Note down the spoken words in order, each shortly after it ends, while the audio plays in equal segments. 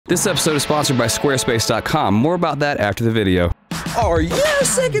This episode is sponsored by Squarespace.com. More about that after the video. Are you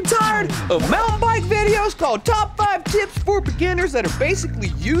sick and tired of mountain bike videos called Top 5 Tips for Beginners that are basically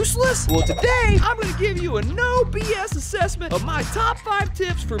useless? Well, today, I'm gonna give you a no BS assessment of my top 5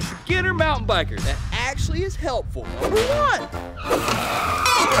 tips for beginner mountain bikers that actually is helpful. Number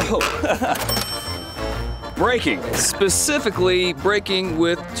 1. Braking, specifically braking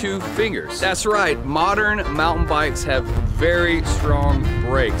with 2 fingers. That's right, modern mountain bikes have very strong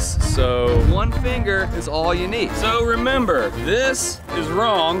brakes, so 1 finger is all you need. So remember, this is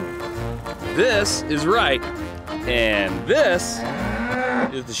wrong, this is right, and this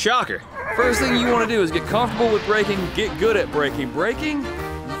is the shocker. First thing you want to do is get comfortable with braking, get good at braking. Braking,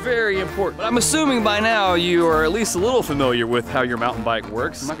 very important. But I'm assuming by now you are at least a little familiar with how your mountain bike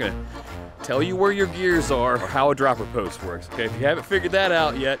works. I'm not gonna tell you where your gears are or how a dropper post works, okay? If you haven't figured that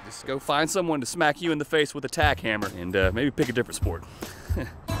out yet, just go find someone to smack you in the face with a tack hammer and maybe pick a different sport.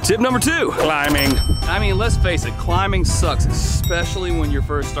 Tip number 2, climbing. I mean, let's face it, climbing sucks, especially when you're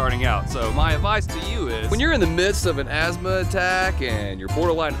first starting out. So my advice to you is, when you're in the midst of an asthma attack and you're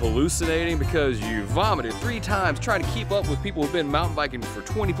borderline hallucinating because you vomited 3 times trying to keep up with people who've been mountain biking for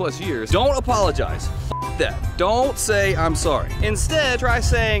 20 plus years, don't apologize. F that. Don't say I'm sorry. Instead, try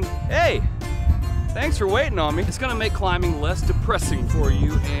saying, hey, thanks for waiting on me. It's gonna make climbing less depressing for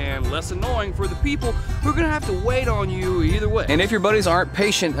you and less annoying for the people who are gonna have to wait on you either way. And if your buddies aren't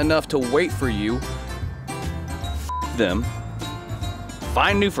patient enough to wait for you, f them.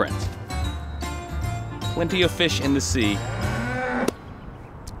 Find new friends. Plenty of fish in the sea. F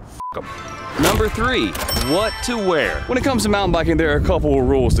them. Number 3, what to wear. When it comes to mountain biking, there are a couple of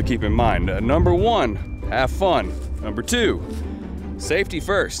rules to keep in mind. Number 1, have fun. Number 2, safety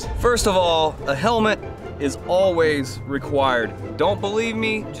first. First of all, a helmet is always required. Don't believe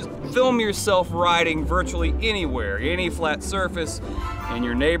me? Just film yourself riding virtually anywhere, any flat surface in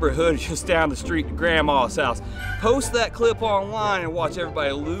your neighborhood, just down the street to grandma's house. Post that clip online and watch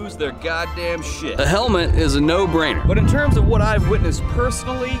everybody lose their goddamn shit. A helmet is a no-brainer. But in terms of what I've witnessed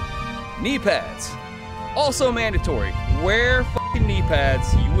personally, knee pads. Also mandatory. Wear fucking knee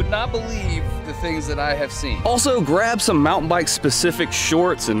pads. You would not believe the things that I have seen. Also, grab some mountain bike specific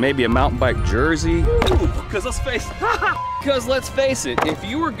shorts and maybe a mountain bike jersey. Because let's face it, if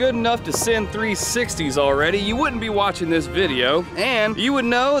you were good enough to send 360s already, you wouldn't be watching this video, and you would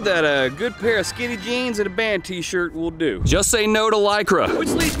know that a good pair of skinny jeans and a band t-shirt will do. Just say no to Lycra. Which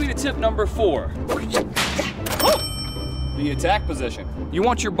leads me to tip number 4. The attack position. You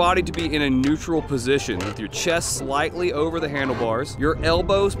want your body to be in a neutral position with your chest slightly over the handlebars, your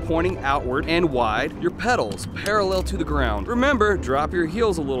elbows pointing outward and wide, your pedals parallel to the ground. Remember, drop your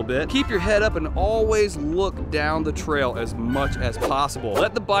heels a little bit, keep your head up and always look down the trail as much as possible.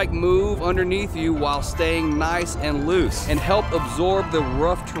 Let the bike move underneath you while staying nice and loose and help absorb the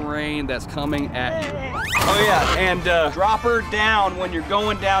rough terrain that's coming at you. Oh yeah, and drop her down when you're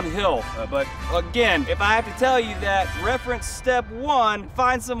going downhill. But again, if I have to tell you that, reference step 1,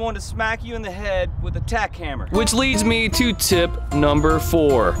 find someone to smack you in the head with a tack hammer. Which leads me to tip number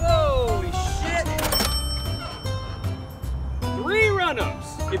 4. Holy shit! 3 run-ups.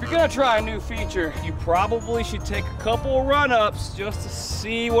 If you're gonna try a new feature, you probably should take a couple run-ups just to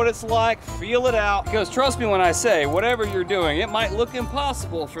see what it's like, feel it out. Because trust me when I say, whatever you're doing, it might look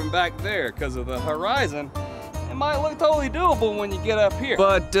impossible from back there because of the horizon. It might look totally doable when you get up here.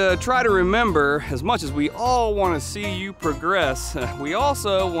 But try to remember, as much as we all want to see you progress, we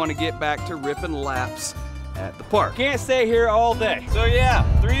also want to get back to ripping laps at the park. Can't stay here all day. So yeah,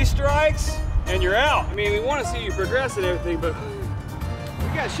 3 strikes and you're out. I mean, we want to see you progress and everything, but we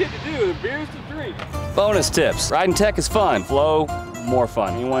got shit to do. The beers to drink. Bonus tips. Riding tech is fun. Flow, more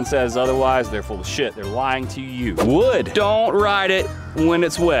fun. Anyone says otherwise, they're full of shit. They're lying to you. Wood. Don't ride it when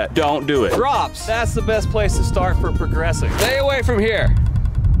it's wet. Don't do it. Drops. That's the best place to start for progressing. Stay away from here.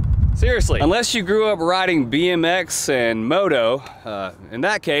 Seriously. Unless you grew up riding BMX and moto, in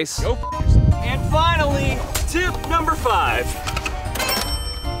that case, go f yourself. And finally, tip number 5.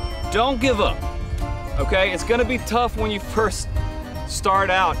 Don't give up. Okay? It's gonna be tough when you first start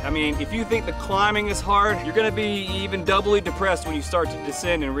out. I mean, if you think the climbing is hard, you're gonna be even doubly depressed when you start to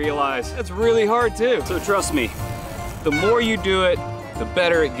descend and realize it's really hard too. So trust me, the more you do it, the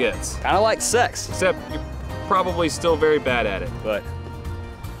better it gets. Kinda like sex, except you're probably still very bad at it, but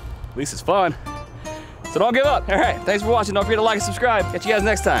at least it's fun. So don't give up. All right, thanks for watching. Don't forget to like and subscribe. Catch you guys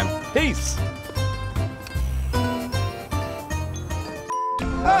next time. Peace.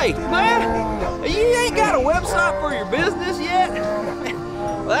 Hey, man, you ain't got a website for your business yet?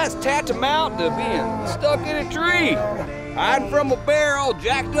 Well, that's tantamount to being stuck in a tree, hiding from a bear all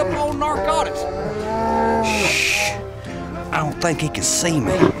jacked up on narcotics. Shh. I don't think he can see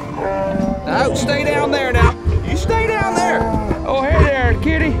me. No, stay down there now. You stay down there. Oh, hey there,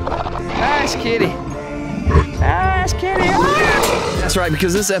 kitty. Nice kitty. Nice kitty. That's right,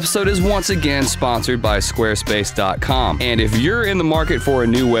 because this episode is once again sponsored by Squarespace.com. And if you're in the market for a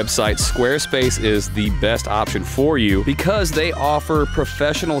new website, Squarespace is the best option for you because they offer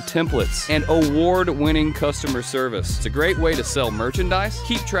professional templates and award-winning customer service. It's a great way to sell merchandise,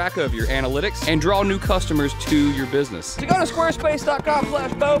 keep track of your analytics, and draw new customers to your business. So go to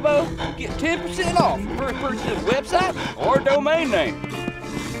squarespace.com/BOBO and get 10% off your first purchase of a website or domain name.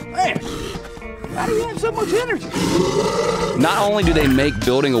 Man, how do you have so much energy? Not only do they make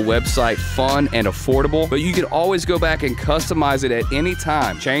building a website fun and affordable, but you can always go back and customize it at any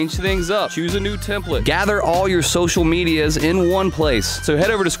time. Change things up, choose a new template, gather all your social medias in one place. So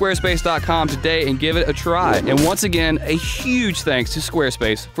head over to squarespace.com today and give it a try. And once again, a huge thanks to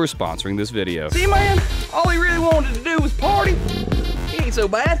Squarespace for sponsoring this video. See, man, all he really wanted to do was party. He ain't so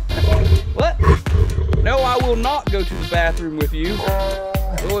bad. What? No, I will not go to the bathroom with you.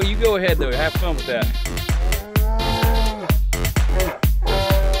 Well, you go ahead, though. Have fun with that.